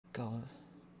god.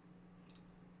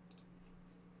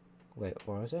 Wait,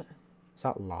 where is it? Is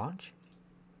that large?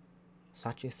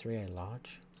 Statue 3A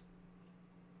large?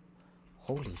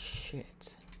 Holy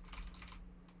shit.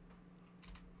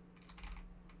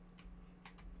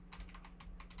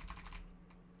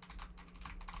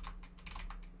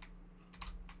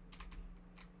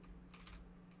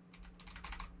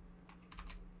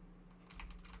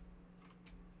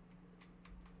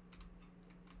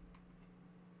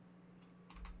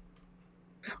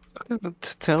 It's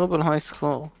a terrible high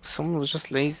score. Someone was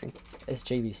just lazy. It's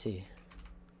JVC.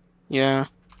 Yeah.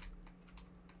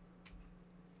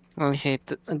 I hate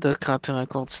the copy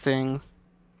records thing.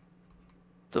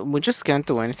 We just can't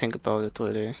do anything about it,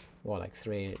 really. What, like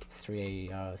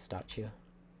 3A statue?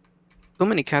 Too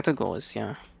many categories,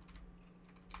 yeah.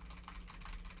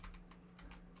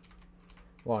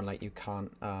 Well, like you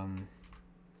can't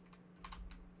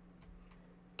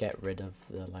get rid of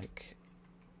the like.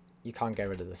 You can't get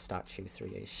rid of the statue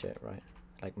 3A shit, right?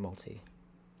 Like multi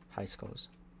high scores.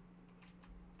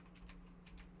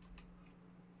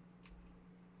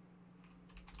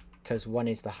 Because 1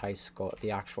 is the high score,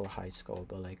 the actual high score,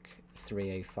 but like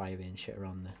 3A, 5A and shit are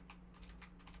on there.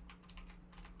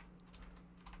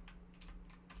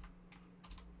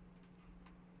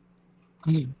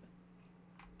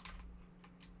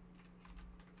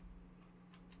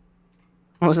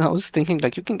 I was thinking,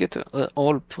 like, you can get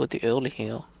all pretty early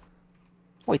here.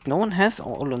 Wait, no one has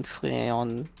all on 3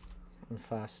 on And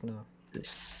fast, no.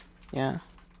 this. Yeah.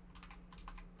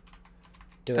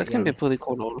 Do That it, can be Yanni. pretty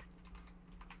cool all.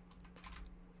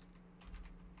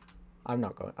 I'm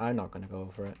not gonna go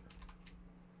over it.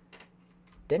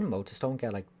 Didn't Motorstone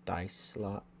get like dice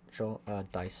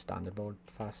dice standard mode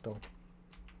fast though?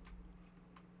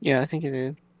 Yeah, I think it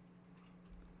did.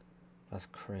 That's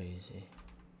crazy.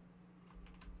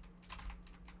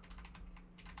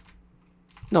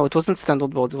 No, it wasn't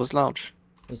standard board, it was large.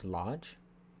 It was large?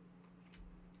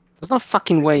 There's no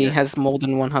fucking way it has more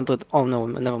than 100. Oh no,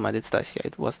 never mind, it's dice. Yeah,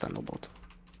 it was standard board.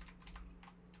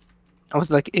 I was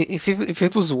like, if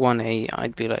it was 1A,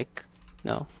 I'd be like,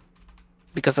 no.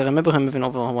 Because I remember him having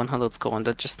over 100 score, and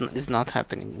that just is not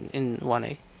happening in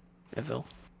 1A ever.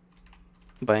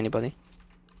 By anybody.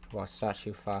 What,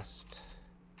 statue fast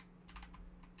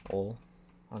all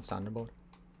on standard board?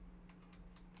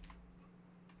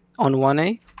 On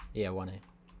 1A? Yeah, 1A.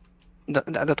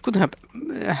 That could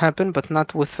happen, but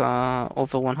not with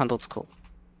over 100 score.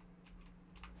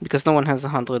 Because no one has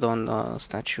 100 on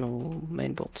statue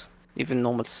main board. Even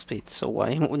normal speed, so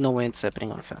why? No way it's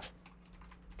happening on fast.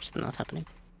 It's not happening.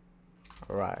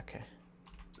 Right, okay.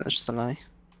 That's just a lie.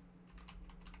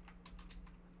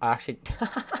 I actually...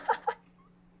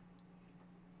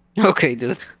 Okay,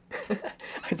 dude.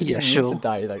 I didn't Yeah, mean sure. to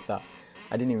die like that.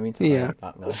 I didn't even mean to die like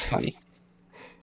that, man. That's funny.